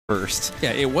first.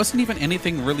 Yeah, it wasn't even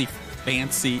anything really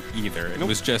fancy either. It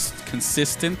was just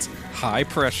consistent, high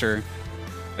pressure,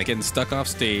 like getting stuck off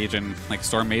stage, and like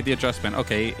Storm made the adjustment.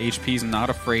 Okay, HP's not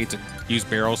afraid to use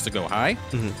barrels to go high.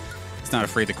 He's not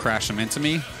afraid to crash them into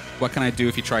me. What can I do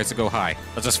if he tries to go high?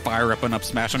 I'll just fire up an up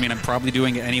smash. I mean, I'm probably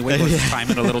doing it anyway, but just time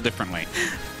it a little differently.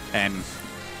 And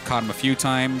caught him a few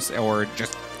times, or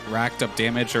just racked up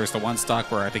damage. There was the one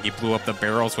stock where I think he blew up the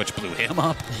barrels, which blew him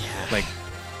up. Yeah. Like,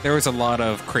 there was a lot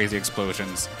of crazy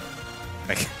explosions.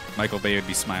 Like, Michael Bay would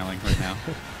be smiling right now.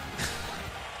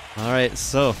 All right,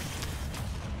 so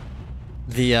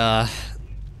this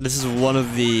is one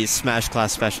of the Smash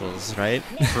Class specials, right?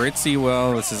 Pretty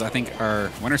well. This is, I think,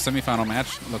 our winner semifinal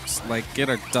match. Looks like get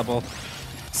a double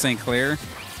St. Clair.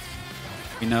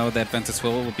 We know that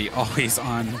Ventuswill will be always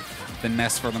on the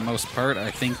Ness for the most part.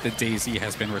 I think the Daisy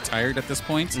has been retired at this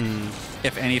point.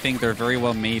 If anything, there very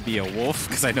well may be a wolf,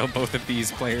 because I know both of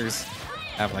these players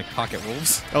have like pocket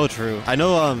wolves. Oh, true. I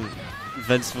know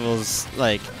Ventuswill's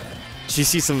like, she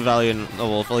sees some value in a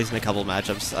wolf, at least in a couple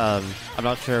matchups. I'm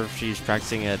not sure if she's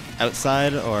practicing it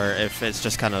outside or if it's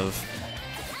just kind of,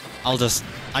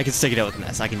 I can stick it out with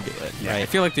Ness. I can do it. Yeah, right? I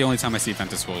feel like the only time I see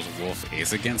Ventuswill's wolf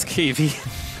is against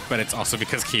KV, but it's also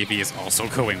because KV is also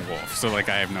going wolf. So like,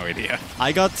 I have no idea.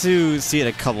 I got to see it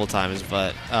a couple times,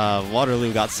 but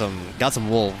Waterloo got some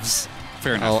wolves.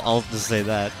 Fair enough. I'll just say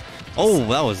that. Oh,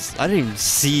 that was, I didn't even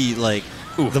see like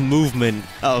the movement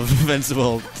of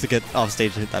Ventuswill to get off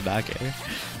stage and hit that back air.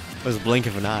 It was a blink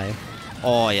of an eye.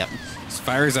 Oh, yeah. Just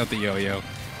fires out the yo-yo,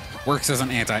 works as an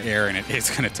anti-air, and it is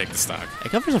going to take the stock.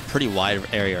 It covers a pretty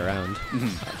wide area around.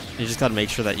 You just got to make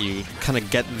sure that you kind of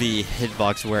get the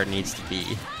hitbox where it needs to be.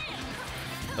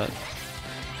 But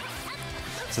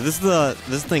so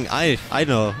this thing I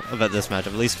know about this matchup,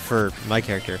 at least for my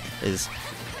character, is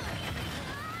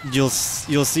you'll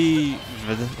see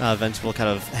Ventuswill kind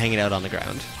of hanging out on the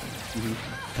ground,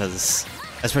 because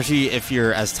especially if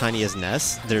you're as tiny as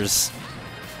Ness, there's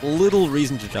little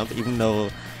reason to jump, even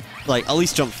though, like, at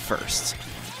least jump first.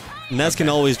 Ness can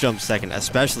always jump second,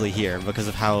 especially here, because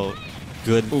of how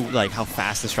good, like, how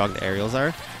fast and strong the aerials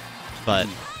are. But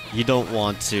you don't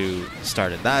want to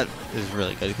start it. That is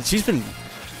really good, because she's been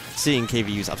seeing KV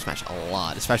use up smash a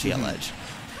lot, especially at ledge.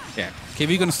 Yeah,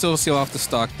 KV going to still seal off the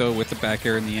stock, though, with the back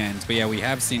air in the end. But yeah, we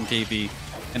have seen KV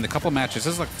in the couple matches.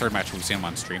 This is like the third match we've seen him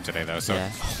on stream today, though, so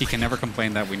he can never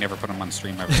complain that we never put him on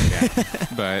stream ever again.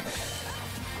 But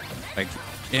like,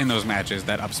 in those matches,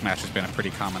 that up smash has been a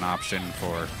pretty common option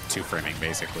for two-framing,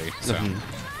 basically. So,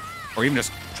 or even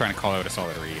just trying to call out a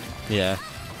solid read. Yeah,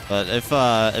 but if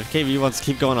KV wants to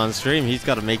keep going on stream, he's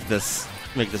got to make this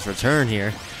return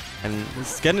here, and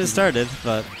it's getting it started.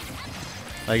 But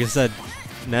like I said,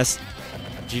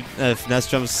 if Ness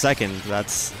jumps second,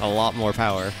 that's a lot more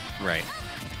power. Right.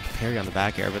 Parry on the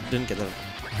back air, but didn't get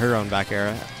her own back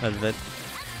air out of it.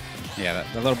 Yeah,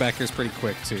 that little back air is pretty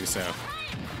quick too, so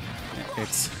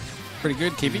it's pretty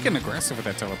good. KV getting aggressive with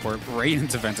that teleport right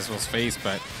into Ventuswill's face,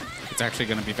 but it's actually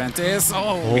going to be Ventus.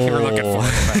 Oh, we were looking for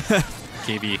it, but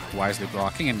KV wisely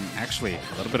blocking, and actually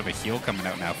a little bit of a heal coming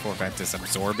out now for Ventus,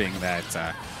 absorbing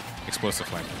that explosive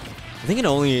flame. I think it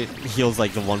only heals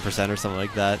like the 1% or something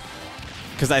like that,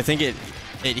 because I think it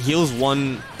heals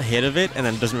one hit of it and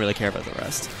then doesn't really care about the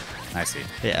rest. I see.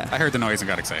 Yeah. I heard the noise and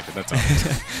got excited, that's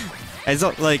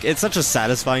all. It's such a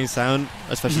satisfying sound,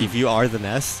 especially if you are the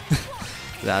Ness.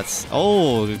 That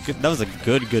was a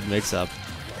good mix-up.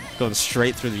 Going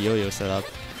straight through the yo-yo setup.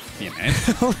 Yeah, man.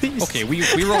 Okay, we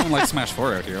rolling like Smash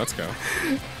 4 out here, let's go.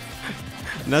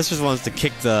 Ness just wants to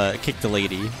kick the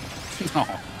lady. Oh.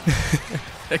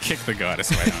 Kick the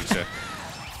goddess, why don't you?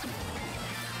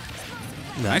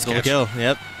 Nice catch. Kill.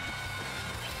 Yep.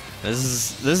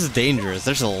 This is dangerous.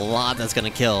 There's a lot that's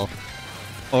gonna kill,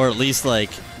 or at least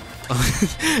like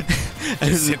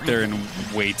just sit there and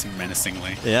wait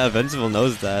menacingly. Yeah, Ventuswill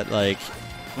knows that. Like,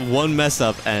 one mess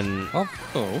up and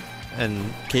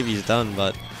and KV's done.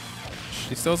 But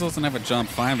she still doesn't have a jump.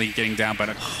 Finally getting down, but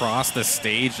across the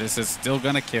stage, this is still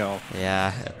gonna kill.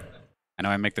 Yeah. I know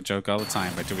I make the joke all the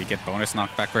time, but do we get bonus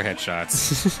knockback for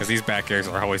headshots? Because these back airs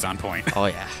are always on point. Oh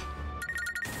yeah.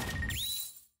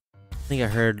 I think I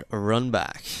heard a run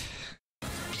back.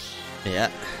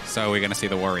 Yeah. So we're gonna see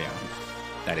the Wario.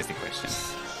 That is the question.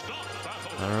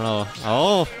 I don't know.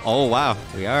 Oh wow,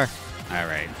 we are. All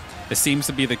right. This seems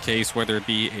to be the case, whether it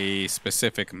be a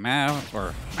specific map,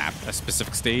 a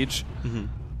specific stage,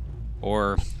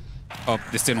 or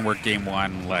this didn't work game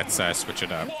one. Let's switch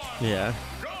it up. Yeah.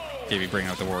 Maybe bring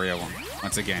out the Wario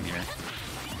once again here.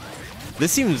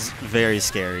 This seems very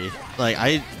scary.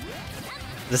 Like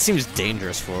this seems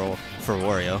dangerous for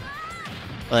Wario.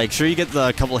 Like, sure, you get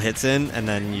the couple hits in, and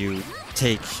then you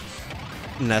take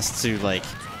Ness to, like,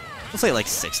 let's say, like,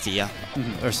 60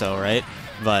 or so, right?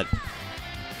 But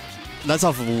that's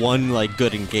off of one, like,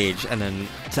 good engage, and then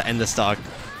to end the stock,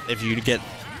 if you get,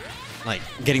 like,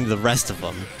 getting the rest of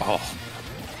them,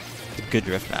 it's a good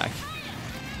drift back.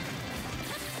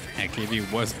 Yeah,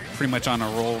 KV was pretty much on a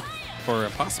roll for a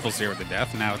possible 0 to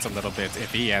death. Now it's a little bit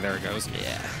iffy. Yeah, there it goes.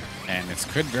 Yeah. And this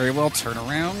could very well turn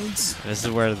around. This is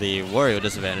where the Wario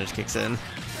disadvantage kicks in.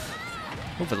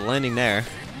 Oh, but the landing there.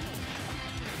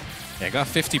 Yeah, got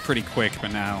 50 pretty quick,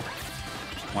 but now,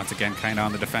 once again, kind of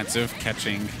on the defensive,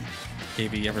 catching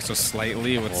KV ever so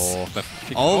slightly with the...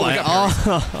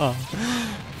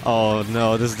 Oh,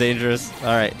 no, this is dangerous.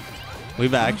 All right. We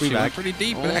back, we back. Pretty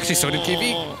deep, but actually so did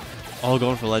KV. Oh,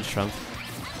 going for ledge trump.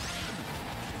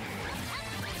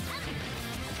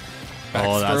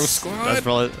 Back throw squad. That's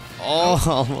probably... Oh,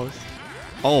 almost.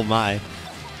 Oh, my.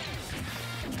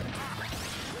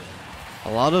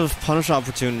 A lot of punish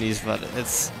opportunities, but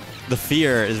it's... The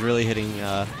fear is really hitting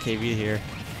KV here.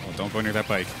 Oh, don't go near that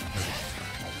bike.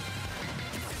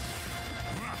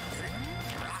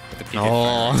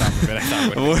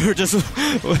 We're just...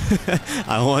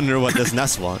 I wonder what this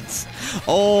Ness wants.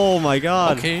 Oh, my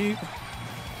God. Okay.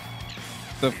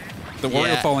 The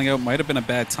Wario falling out might have been a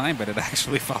bad time, but it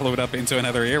actually followed up into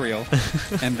another aerial.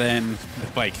 And then the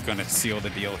bike going to seal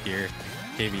the deal here.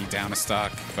 KV down a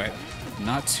stock, but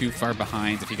not too far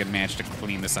behind if he can manage to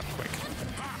clean this up quick.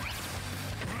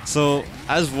 So,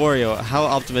 as Wario, how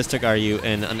optimistic are you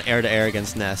in an air-to-air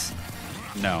against Ness?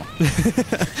 No.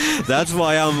 That's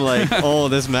why I'm like, oh,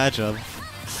 this matchup.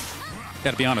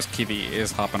 Gotta be honest, KV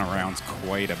is hopping around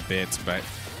quite a bit, but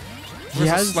he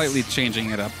has slightly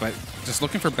changing it up, but just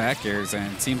looking for back airs,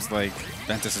 and it seems like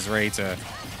Ventus is ready to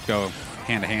go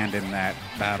hand-to-hand in that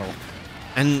battle.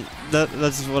 And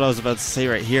that's what I was about to say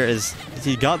right here is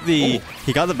he got the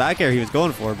back air he was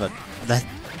going for, but that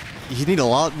you need a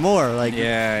lot more. Like,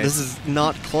 yeah, this is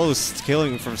not close to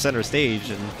killing from center stage,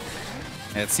 and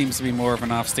it seems to be more of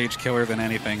an offstage killer than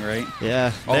anything, right?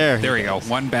 Yeah. Oh, there we go.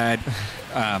 One bad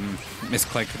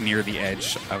misclick near the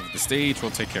edge of the stage.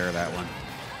 We'll take care of that one.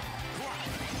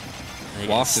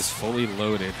 Waft is fully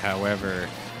loaded, however,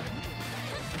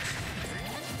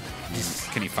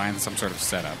 can he find some sort of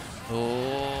setup?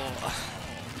 Oh.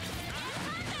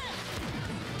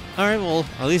 Alright, well,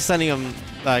 at least sending him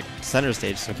back center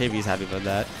stage, so KV's happy about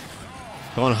that.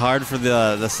 Going hard for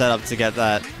the setup to get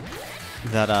that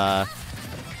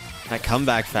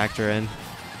comeback factor in.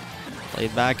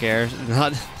 Played back air,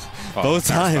 not both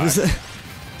times.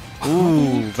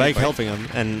 Ooh, bike helping him,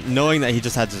 and knowing that he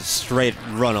just had to straight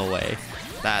run away.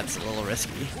 That's a little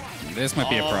risky. This might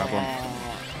be a problem.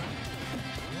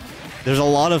 There's a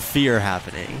lot of fear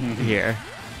happening here.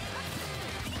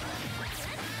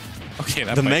 Okay,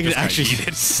 that the magnet actually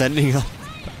sending up.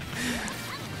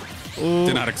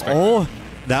 Did not expect. Oh,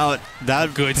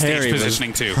 that good stage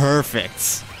positioning too.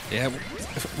 Perfect. Yeah,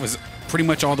 it was pretty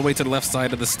much all the way to the left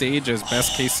side of the stage as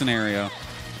best case scenario.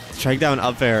 Strike down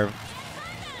up air,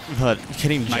 but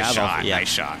getting jab off. Yeah. Nice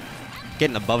shot.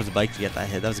 Getting above the bike to get that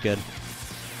hit. That was good.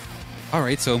 All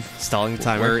right, so stalling the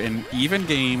timer. We're in even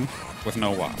game with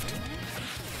no waft.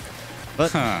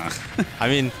 But I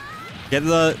mean, get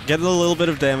the little bit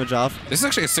of damage off. This is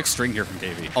actually a 6 string here from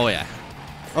KV. Oh yeah.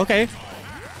 Okay.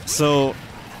 So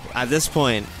at this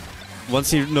point,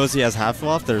 once he knows he has half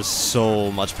waft, there's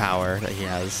so much power that he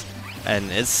has,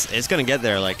 and it's gonna get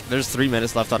there. Like, there's 3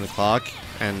 minutes left on the clock,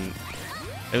 and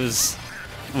it was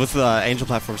with the Angel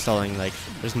platform stalling. Like,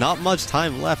 there's not much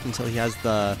time left until he has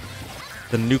the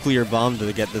nuclear bomb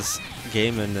to get this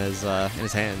game in his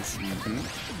hands.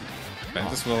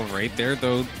 Ventuswill right there,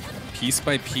 though, piece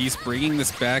by piece, bringing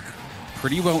this back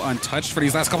pretty well untouched for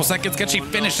these last couple seconds. Can she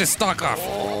finish this stock off?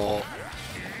 Oh.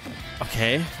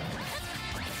 Okay.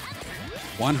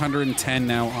 110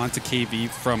 now onto KV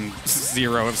from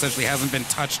 0. It essentially hasn't been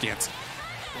touched yet.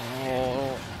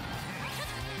 Oh.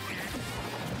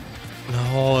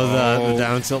 No, the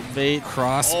down tilt bait.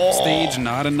 Cross stage,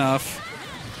 not enough.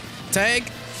 Tag.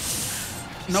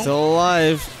 Nope. Still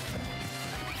alive.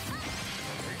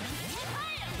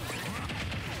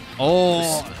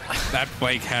 Oh, that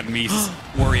bike had me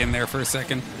worrying there for a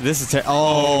second. This is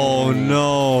oh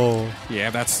no. Yeah,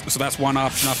 that's one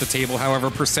option off the table. However,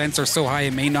 percents are so high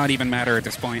it may not even matter at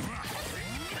this point.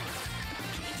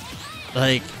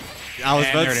 Like, I was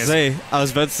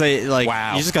about to say, like,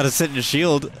 wow. You just gotta sit in a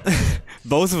shield.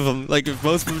 Both of them. Like, if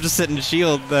both of them just sit in a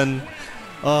shield, then,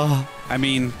 I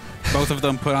mean, both of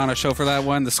them put on a show for that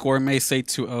one. The score may say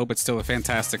 2-0, but still a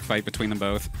fantastic fight between them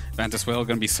both. Ventuswill going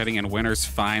to be sitting in winners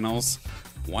finals.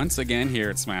 once again here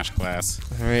at Smash Class.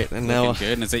 All right, and now Looking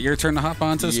good. And is it your turn to hop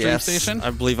onto the stream yes, station?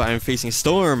 I believe I am facing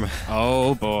Storm.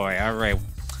 Oh boy! All right.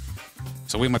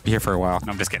 So we might be here for a while.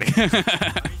 No, I'm just kidding.